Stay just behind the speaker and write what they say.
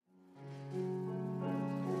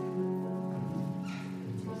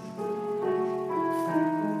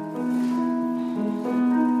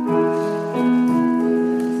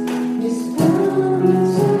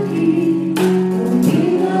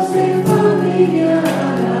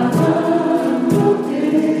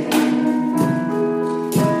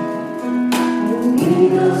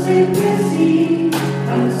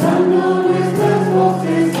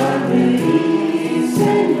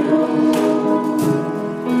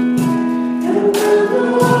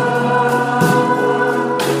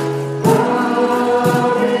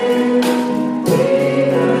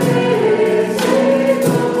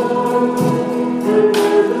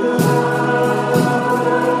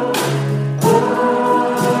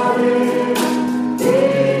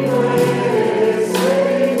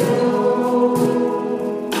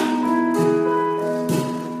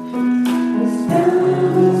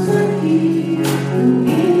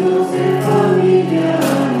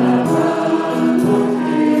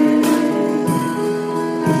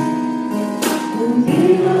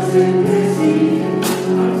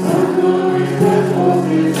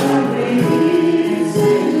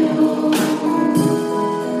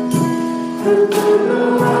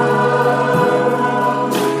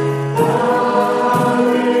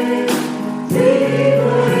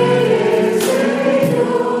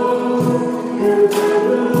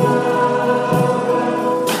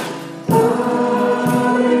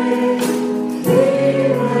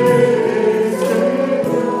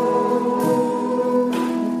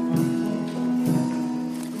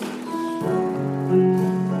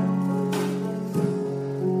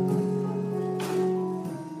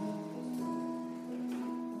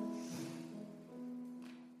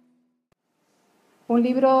Un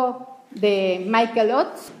libro de Michael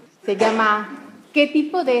Oates se llama ¿Qué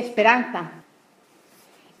tipo de esperanza?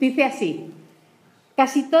 Dice así: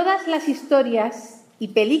 casi todas las historias y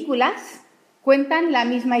películas cuentan la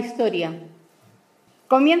misma historia.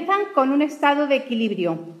 Comienzan con un estado de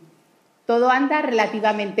equilibrio. Todo anda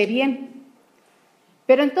relativamente bien.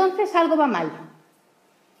 Pero entonces algo va mal.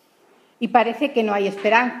 Y parece que no hay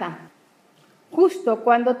esperanza. Justo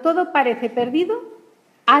cuando todo parece perdido,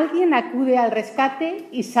 alguien acude al rescate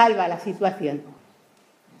y salva la situación.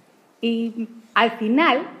 Y al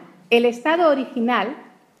final, el estado original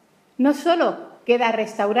no solo queda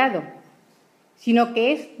restaurado, sino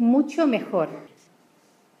que es mucho mejor.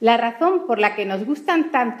 La razón por la que nos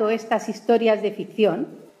gustan tanto estas historias de ficción,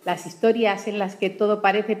 las historias en las que todo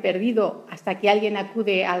parece perdido hasta que alguien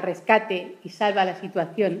acude al rescate y salva la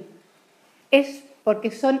situación, es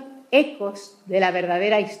porque son ecos de la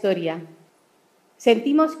verdadera historia.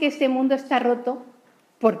 Sentimos que este mundo está roto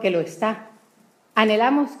porque lo está.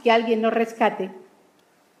 Anhelamos que alguien nos rescate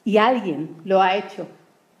y alguien lo ha hecho.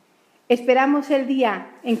 Esperamos el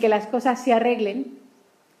día en que las cosas se arreglen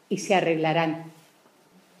y se arreglarán.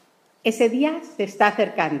 Ese día se está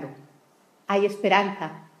acercando. Hay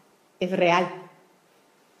esperanza, es real.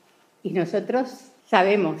 Y nosotros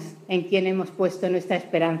sabemos en quién hemos puesto nuestra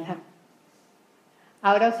esperanza.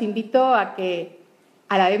 Ahora os invito a que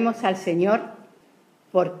alabemos al Señor,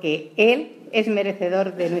 porque Él es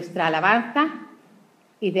merecedor de nuestra alabanza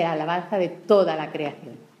y de la alabanza de toda la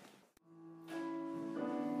creación.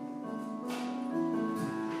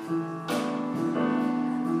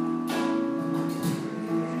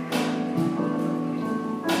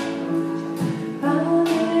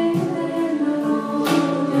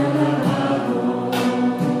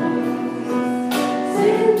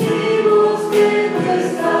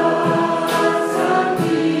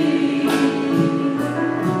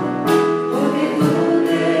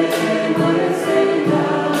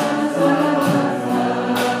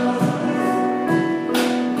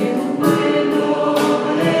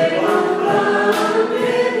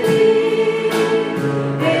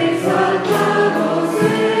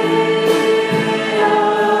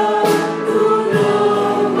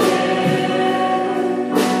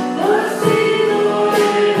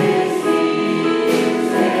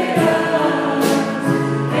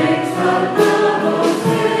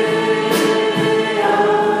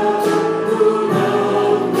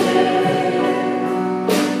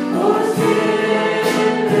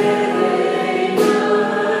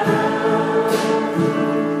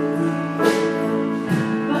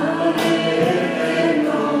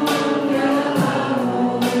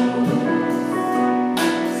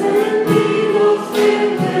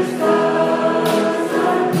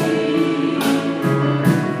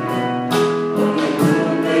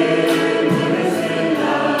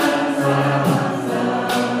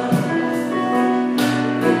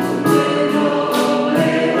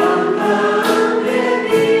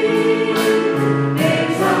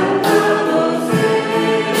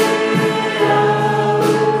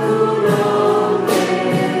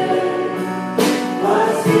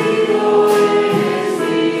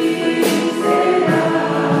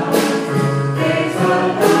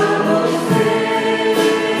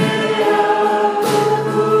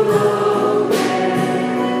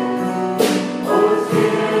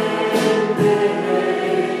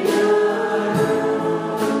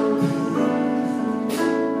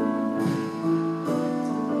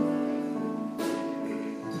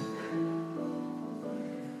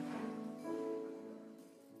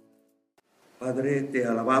 Padre, te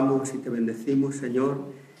alabamos y te bendecimos, Señor,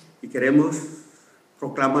 y queremos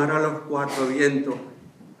proclamar a los cuatro vientos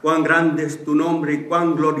cuán grande es tu nombre y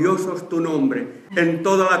cuán glorioso es tu nombre en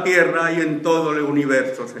toda la tierra y en todo el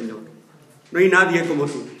universo, Señor. No hay nadie como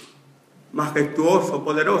tú, majestuoso,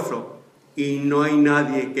 poderoso, y no hay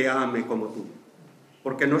nadie que ame como tú,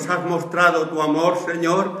 porque nos has mostrado tu amor,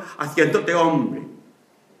 Señor, haciéndote hombre,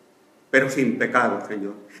 pero sin pecado,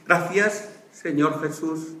 Señor. Gracias, Señor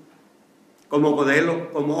Jesús, como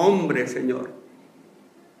modelo, como hombre, Señor,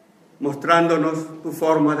 mostrándonos tu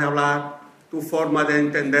forma de hablar, tu forma de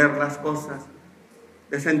entender las cosas,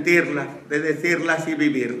 de sentirlas, de decirlas y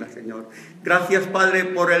vivirlas, Señor. Gracias, Padre,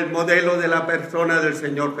 por el modelo de la persona del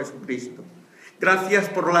Señor Jesucristo. Gracias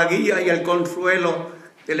por la guía y el consuelo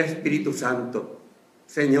del Espíritu Santo.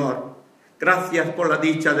 Señor, gracias por la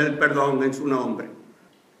dicha del perdón en su nombre.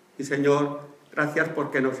 Y Señor, gracias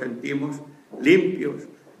porque nos sentimos limpios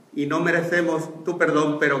y no merecemos tu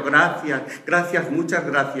perdón, pero gracias, muchas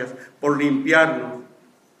gracias por limpiarnos,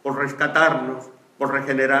 por rescatarnos, por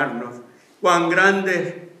regenerarnos. Cuán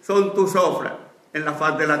grandes son tus obras en la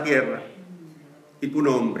faz de la tierra y tu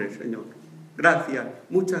nombre, Señor. Gracias,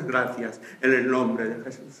 muchas gracias en el nombre de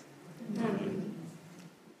Jesús. Amén.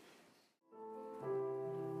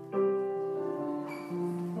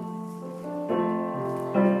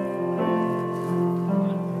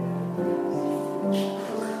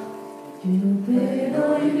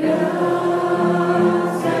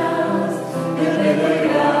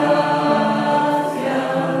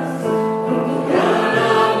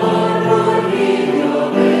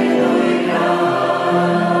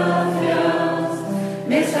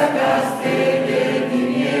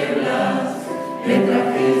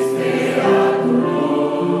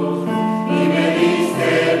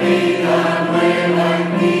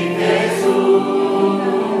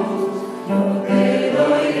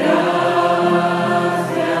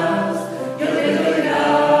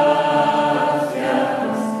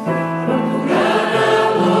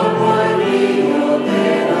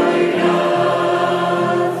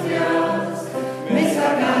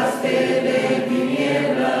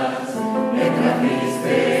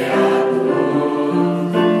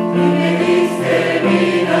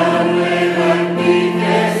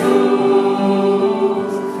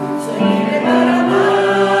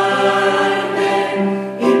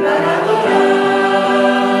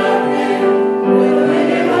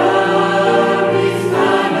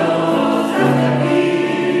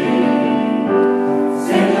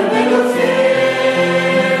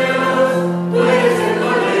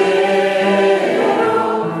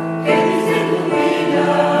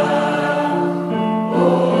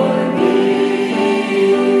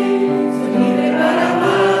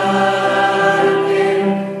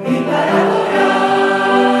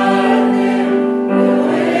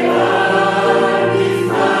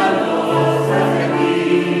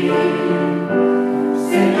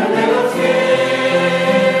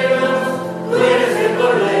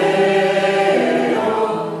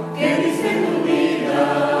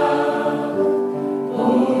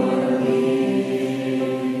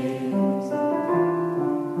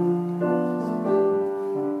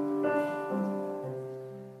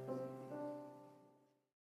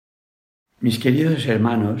 Mis queridos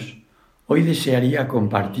hermanos, hoy desearía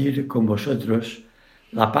compartir con vosotros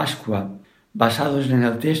la Pascua basados en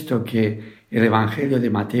el texto que el Evangelio de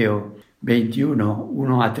Mateo 21,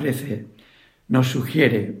 1 a 13 nos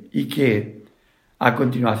sugiere y que a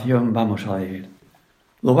continuación vamos a leer.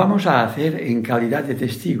 Lo vamos a hacer en calidad de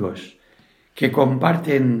testigos que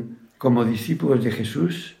comparten como discípulos de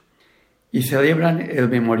Jesús y celebran el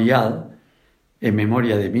memorial, en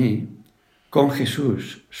memoria de mí, con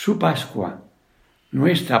Jesús, su Pascua,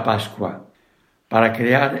 nuestra Pascua, para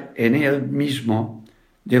crear en Él mismo,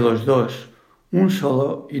 de los dos, un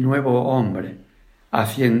solo y nuevo hombre,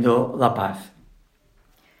 haciendo la paz.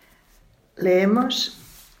 Leemos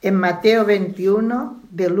en Mateo 21,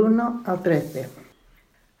 del 1 al 13.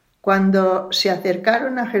 Cuando se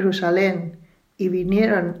acercaron a Jerusalén y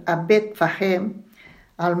vinieron a Betfagé,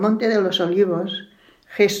 al monte de los Olivos,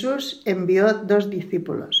 Jesús envió 2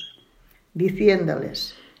 discípulos,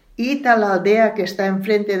 diciéndoles: Id a la aldea que está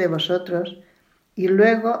enfrente de vosotros, y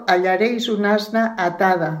luego hallaréis un asna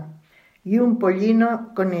atada y un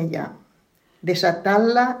pollino con ella.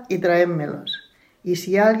 Desatadla y traédmelos. Y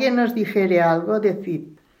si alguien os dijere algo, decid: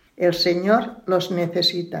 el Señor los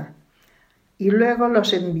necesita, y luego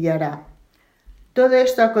los enviará. Todo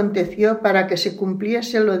esto aconteció para que se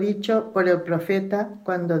cumpliese lo dicho por el profeta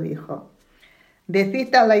cuando dijo: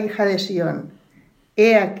 Decid a la hija de Sión: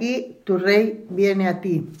 He aquí tu rey viene a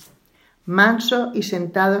ti, manso y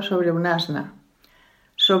sentado sobre un asna,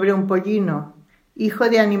 sobre un pollino, hijo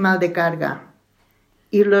de animal de carga.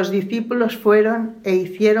 Y los discípulos fueron e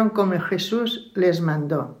hicieron como Jesús les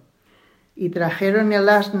mandó. Y trajeron el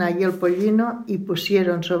asna y el pollino y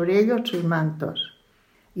pusieron sobre ellos sus mantos.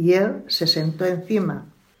 Y él se sentó encima.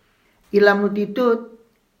 Y la multitud,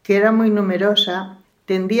 que era muy numerosa,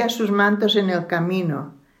 tendía sus mantos en el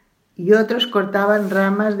camino, y otros cortaban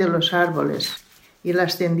ramas de los árboles y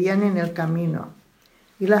las tendían en el camino.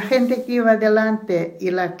 Y la gente que iba delante y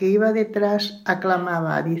la que iba detrás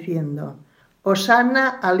aclamaba, diciendo: Hosana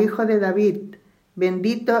al Hijo de David,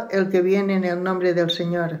 bendito el que viene en el nombre del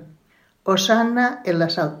Señor. Hosanna en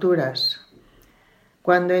las alturas.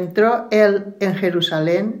 Cuando entró él en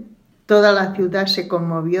Jerusalén, toda la ciudad se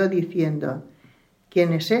conmovió diciendo: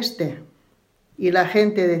 ¿Quién es este? Y la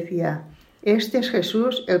gente decía: Este es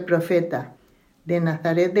Jesús el profeta, de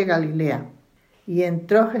Nazaret de Galilea. Y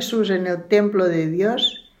entró Jesús en el templo de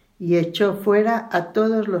Dios y echó fuera a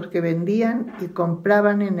todos los que vendían y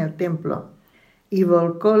compraban en el templo, y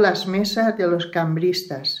volcó las mesas de los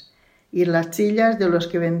cambristas y las sillas de los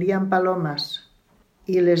que vendían palomas,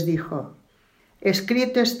 y les dijo: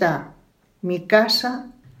 Escrito está: mi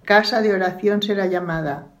casa, casa de oración será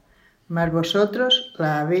llamada, mas vosotros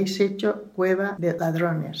la habéis hecho cueva de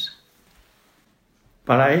ladrones.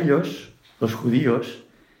 Para ellos, los judíos,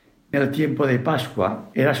 el tiempo de Pascua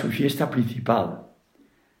era su fiesta principal.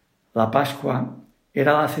 La Pascua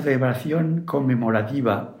era la celebración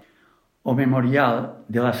conmemorativa o memorial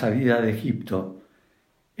de la salida de Egipto,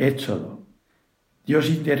 Éxodo. Dios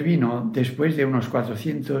intervino después de unos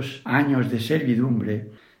 400 años de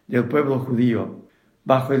servidumbre del pueblo judío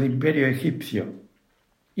bajo el imperio egipcio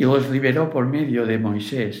y los liberó por medio de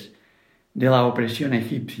Moisés de la opresión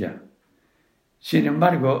egipcia. Sin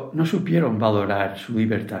embargo, no supieron valorar su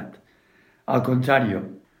libertad. Al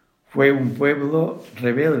contrario, fue un pueblo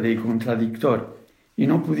rebelde y contradictor y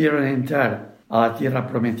no pudieron entrar a la tierra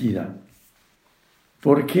prometida.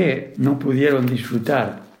 ¿Por qué no pudieron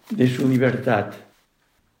disfrutar de su libertad?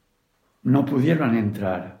 No pudieron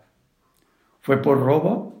entrar. ¿Fue por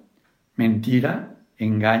robo, mentira,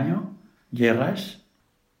 engaño, guerras?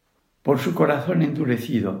 Por su corazón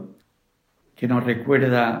endurecido, que nos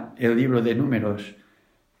recuerda el libro de Números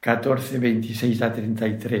 14, 26 a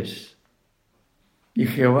 33. Y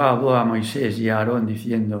Jehová habló a Moisés y a Aarón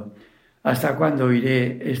diciendo: ¿Hasta cuándo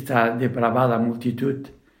oiré esta depravada multitud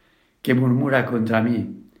que murmura contra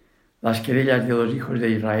mí, las querellas de los hijos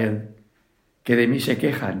de Israel, que de mí se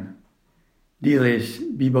quejan? Diles: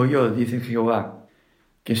 vivo yo, dice Jehová,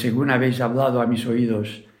 que según habéis hablado a mis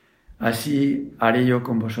oídos, así haré yo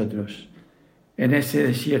con vosotros. En este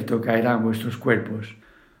desierto caerán vuestros cuerpos,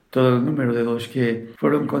 todo el número de los que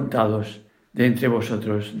fueron contados de entre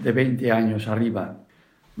vosotros de 20 años arriba,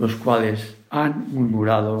 los cuales han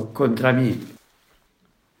murmurado contra mí.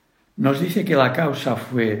 Nos dice que la causa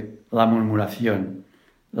fue la murmuración,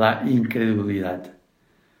 la incredulidad.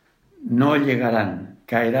 No llegarán,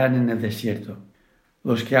 caerán en el desierto,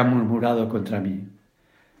 los que han murmurado contra mí.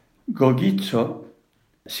 Gogizo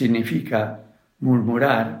significa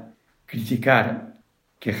murmurar, criticar,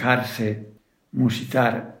 quejarse,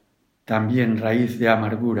 musitar, también raíz de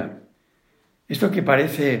amargura. Esto que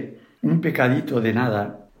parece un pecadito de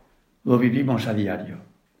nada, lo vivimos a diario.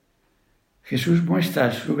 Jesús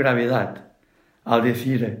muestra su gravedad al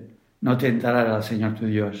decir: no tentarás al Señor tu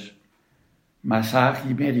Dios. Masaj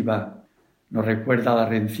y Meriba nos recuerda la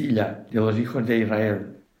rencilla de los hijos de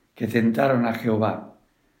Israel que tentaron a Jehová.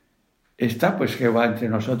 ¿Está pues Jehová entre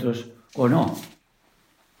nosotros o no?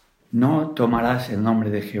 No tomarás el nombre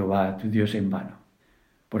de Jehová tu Dios en vano,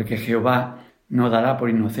 porque Jehová no dará por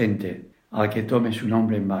inocente al que tome su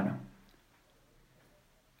nombre en vano.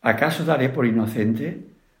 ¿Acaso daré por inocente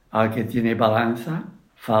al que tiene balanza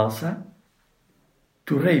falsa?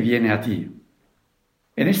 Tu rey viene a ti.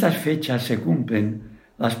 En estas fechas se cumplen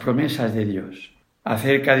las promesas de Dios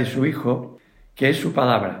acerca de su Hijo, que es su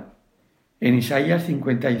palabra. En Isaías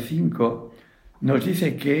 55 nos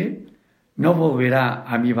dice que no volverá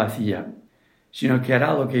a mí vacía, sino que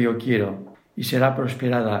hará lo que yo quiero y será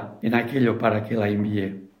prosperada en aquello para que la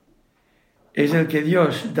envíe. Es el que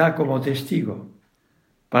Dios da como testigo.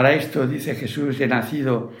 Para esto, dice Jesús, he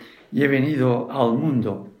nacido y he venido al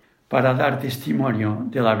mundo para dar testimonio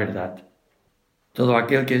de la verdad. Todo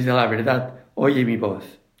aquel que es de la verdad oye mi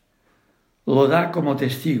voz. Lo da como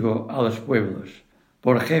testigo a los pueblos,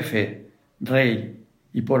 por jefe, rey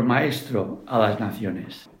y por maestro a las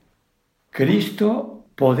naciones. Cristo,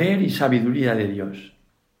 poder y sabiduría de Dios.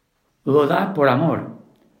 Lo da por amor.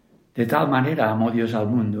 De tal manera amó Dios al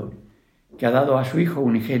mundo, que ha dado a su Hijo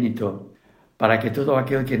unigénito, para que todo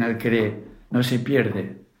aquel que en él cree no se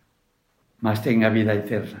pierde, mas tenga vida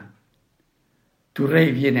eterna. Tu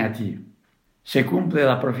rey viene a ti. Se cumple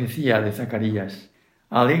la profecía de Zacarías.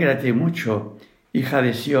 Alégrate mucho, hija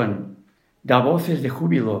de Sión, da voces de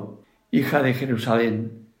júbilo, hija de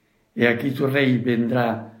Jerusalén. He aquí tu rey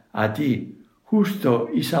vendrá a ti, justo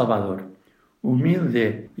y salvador,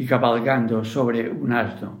 humilde y cabalgando sobre un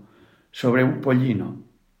asno, sobre un pollino.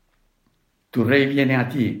 Tu rey viene a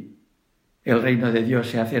ti, el reino de Dios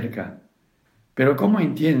se acerca. Pero ¿cómo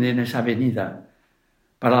entienden esa venida?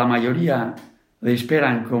 Para la mayoría le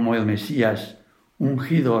esperan como el Mesías,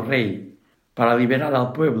 ungido rey, para liberar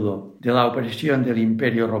al pueblo de la opresión del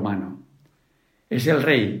imperio romano. Es el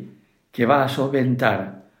Rey que va a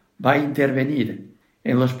solventar, va a intervenir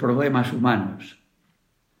en los problemas humanos.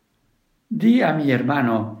 Di a mi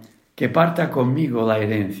hermano que parta conmigo la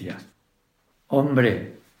herencia.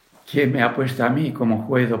 Hombre, ¿quién me ha puesto a mí como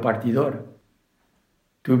juez o partidor?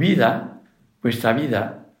 Tu vida, vuestra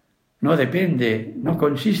vida, no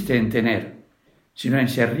consiste en tener, sino en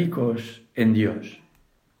ser ricos en Dios.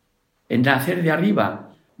 En nacer de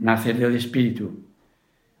arriba, nacer del Espíritu.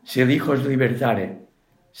 Si el Hijo os libertare,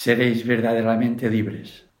 seréis verdaderamente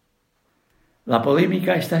libres. La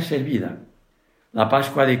polémica está servida. La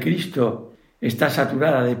pascua de Cristo está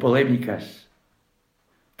saturada de polémicas.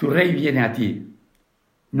 Tu Rey viene a ti.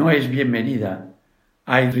 No es bienvenida.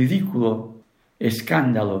 Hay ridículo,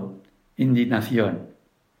 escándalo, indignación.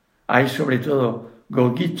 Hay sobre todo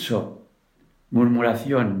golguizo,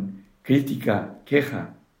 murmuración, crítica,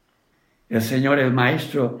 queja. El Señor, el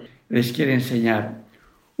Maestro, les quiere enseñar.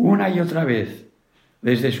 Una y otra vez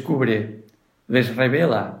les descubre, les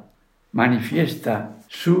revela, manifiesta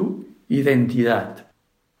su identidad.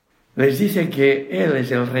 Les dice que Él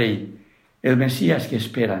es el Rey, el Mesías que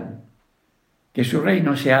esperan, que su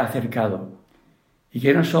reino se ha acercado y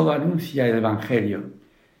que no solo anuncia el Evangelio,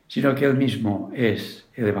 sino que Él mismo es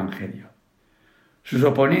el Evangelio. Sus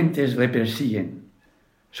oponentes le persiguen,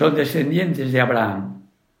 son descendientes de Abraham.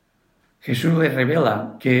 Jesús les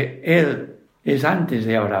revela que Él es antes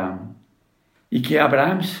de Abraham y que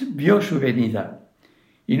Abraham vio su venida.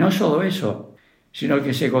 Y no solo eso, sino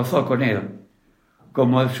que se gozó con Él,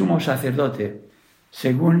 como el sumo sacerdote,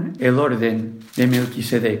 según el orden de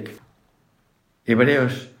Melquisedec.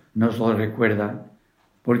 Hebreos nos lo recuerda,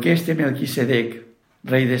 porque este Melquisedec,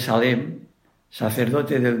 rey de Salem,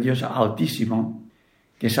 sacerdote del Dios Altísimo,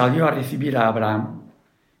 que salió a recibir a Abraham,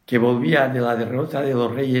 que volvía de la derrota de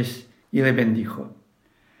los reyes y le bendijo,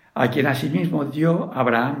 a quien asimismo dio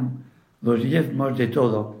Abraham los diezmos de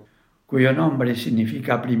todo, cuyo nombre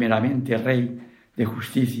significa primeramente Rey de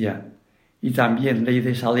Justicia y también Rey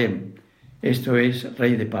de Salem, esto es,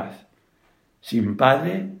 Rey de Paz, sin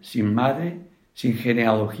padre, sin madre, sin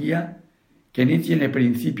genealogía, que ni tiene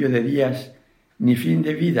principio de días ni fin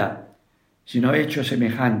de vida, sino hecho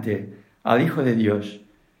semejante al Hijo de Dios,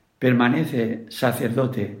 permanece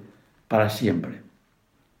sacerdote para siempre.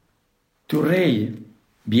 Tu Rey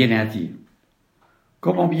viene a ti.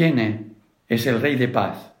 ¿Cómo viene? Es el Rey de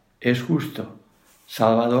paz, es justo,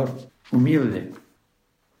 salvador, humilde.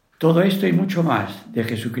 Todo esto y mucho más de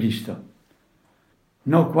Jesucristo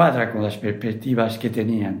no cuadra con las perspectivas que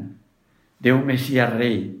tenían de un Mesías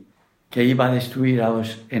Rey que iba a destruir a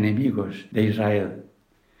los enemigos de Israel,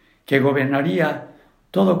 que gobernaría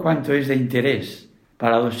todo cuanto es de interés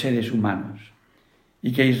para los seres humanos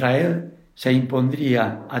y que Israel se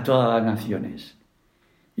impondría a todas las naciones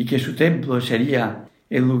y que su templo sería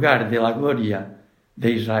el lugar de la gloria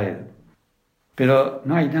de Israel. Pero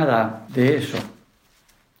no hay nada de eso.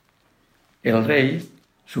 El rey,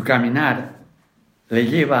 su caminar, le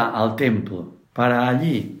lleva al templo. Para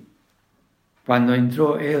allí, cuando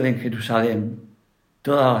entró él en Jerusalén,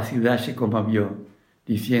 toda la ciudad se conmovió,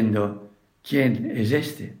 diciendo, ¿quién es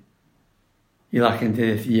este? Y la gente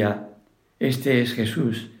decía, este es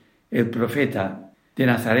Jesús, el profeta de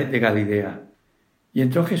Nazaret de Galilea. Y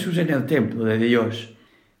entró Jesús en el templo de Dios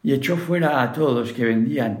y echó fuera a todos los que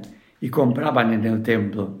vendían y compraban en el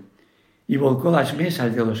templo, y volcó las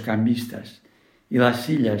mesas de los cambistas y las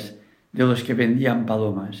sillas de los que vendían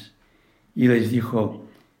palomas, y les dijo,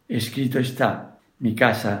 escrito está, mi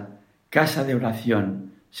casa, casa de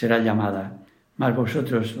oración será llamada, mas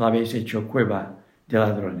vosotros la habéis hecho cueva de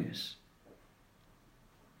ladrones.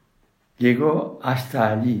 Llegó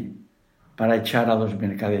hasta allí para echar a los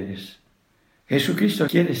mercaderes. Jesucristo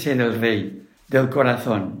quiere ser el Rey del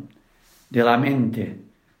corazón, de la mente,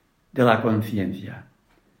 de la conciencia.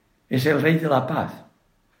 Es el Rey de la paz.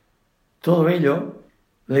 Todo ello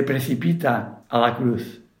le precipita a la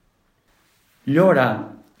cruz.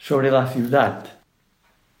 Llora sobre la ciudad.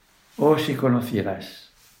 Oh, si conocieras.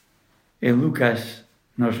 En Lucas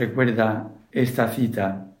nos recuerda esta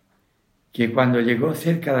cita, que cuando llegó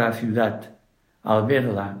cerca de la ciudad, al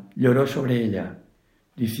verla, lloró sobre ella,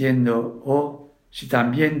 diciendo, oh, si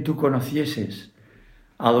también tú conocieses,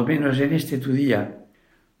 a lo menos en este tu día,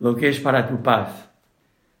 lo que es para tu paz,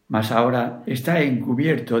 mas ahora está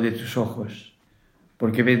encubierto de tus ojos,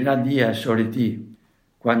 porque vendrán días sobre ti,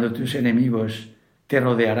 cuando tus enemigos te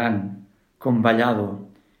rodearán con vallado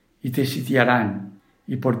y te sitiarán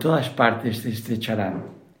y por todas partes te estrecharán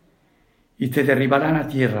y te derribarán a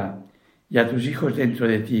tierra y a tus hijos dentro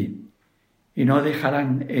de ti y no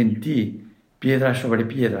dejarán en ti piedra sobre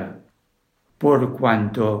piedra, por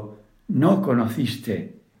cuanto no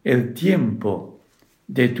conociste el tiempo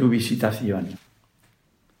de tu visitación.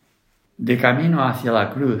 De camino hacia la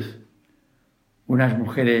cruz, unas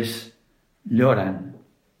mujeres lloran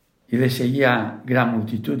y le seguía gran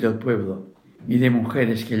multitud del pueblo y de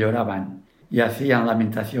mujeres que lloraban y hacían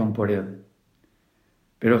lamentación por él.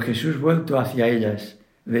 Pero Jesús, vuelto hacia ellas,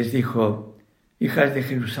 les dijo: hijas de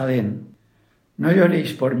Jerusalén, no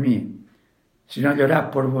lloréis por mí, sino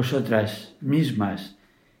llorad por vosotras mismas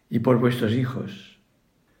y por vuestros hijos.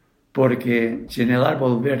 Porque si en el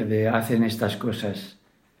árbol verde hacen estas cosas,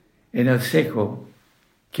 en el seco,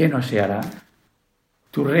 ¿qué no se hará?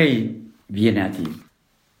 Tu rey viene a ti.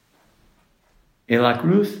 En la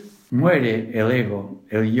cruz muere el ego,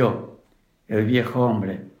 el yo, el viejo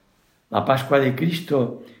hombre. La Pascua de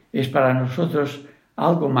Cristo es para nosotros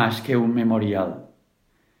algo más que un memorial.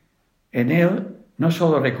 En él no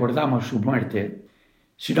solo recordamos su muerte,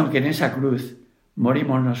 sino que en esa cruz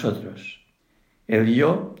morimos nosotros. El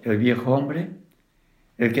yo, el viejo hombre,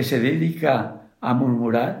 el que se dedica a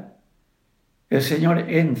murmurar. El Señor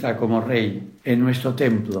entra como Rey en nuestro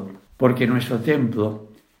templo, porque nuestro templo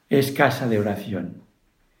es casa de oración.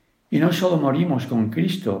 Y no solo morimos con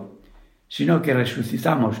Cristo, sino que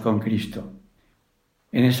resucitamos con Cristo.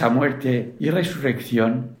 En esa muerte y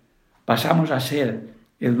resurrección pasamos a ser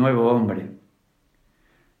el nuevo hombre.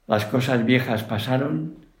 Las cosas viejas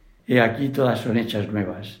pasaron, y aquí todas son hechas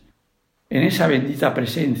nuevas. En esa bendita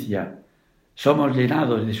presencia somos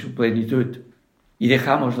llenados de su plenitud y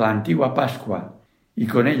dejamos la antigua Pascua, y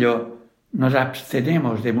con ello nos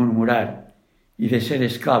abstenemos de murmurar y de ser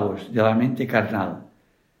esclavos de la mente carnal,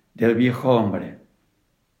 del viejo hombre.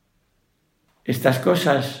 Estas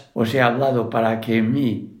cosas os he hablado para que en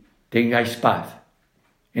mí tengáis paz.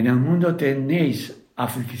 En el mundo tenéis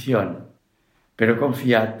aflicción, pero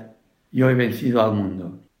confiad, yo he vencido al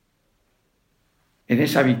mundo. En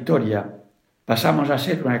esa victoria pasamos a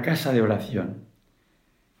ser una casa de oración,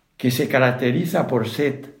 que se caracteriza por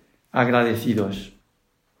ser agradecidos.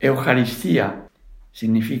 Eucaristía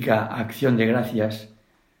significa acción de gracias,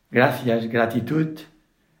 gracias, gratitud,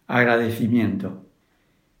 agradecimiento.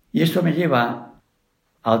 Y esto me lleva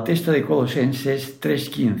al texto de Colosenses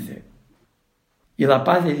 3:15. Y la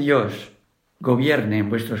paz de Dios gobierne en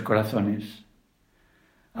vuestros corazones,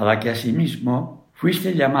 a la que asimismo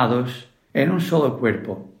fuisteis llamados en un solo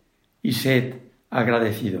cuerpo, y sed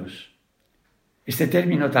agradecidos. Este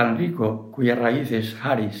término tan rico, cuya raíz es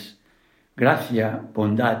charis, gracia,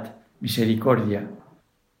 bondad, misericordia.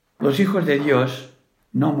 Los hijos de Dios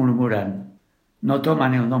no murmuran, no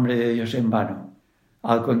toman el nombre de Dios en vano.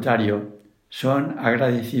 Al contrario, son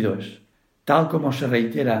agradecidos, tal como se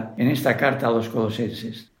reitera en esta carta a los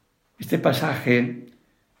colosenses. Este pasaje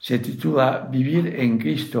se titula Vivir en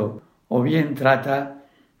Cristo, o bien trata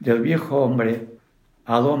del viejo hombre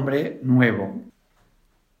al hombre nuevo.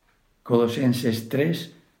 Colosenses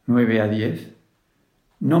 3, 9-10.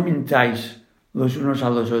 No mintáis los unos a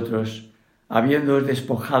los otros, habiéndoos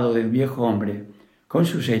despojado del viejo hombre con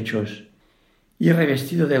sus hechos y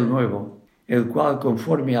revestido del nuevo, el cual,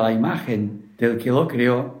 conforme a la imagen del que lo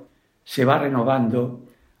creó, se va renovando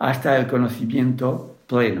hasta el conocimiento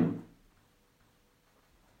pleno.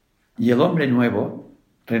 Y el hombre nuevo,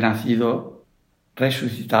 renacido,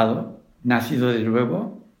 resucitado, nacido de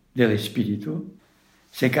nuevo del Espíritu,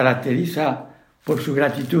 se caracteriza por su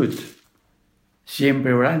gratitud.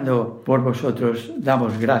 Siempre orando por vosotros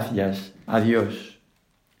damos gracias a Dios.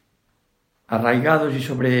 Arraigados y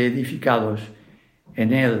sobreedificados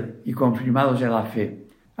en Él y confirmados en la fe,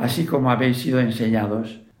 así como habéis sido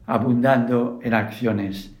enseñados, abundando en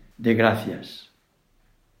acciones de gracias.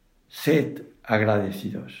 Sed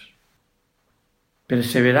agradecidos.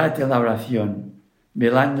 Perseverad en la oración,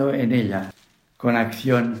 velando en ella con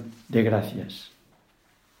acción de gracias.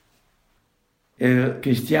 El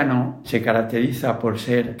cristiano se caracteriza por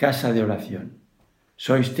ser casa de oración.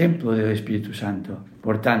 Sois templo del Espíritu Santo,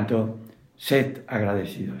 por tanto, sed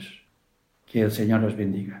agradecidos. Que el Señor os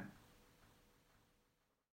bendiga.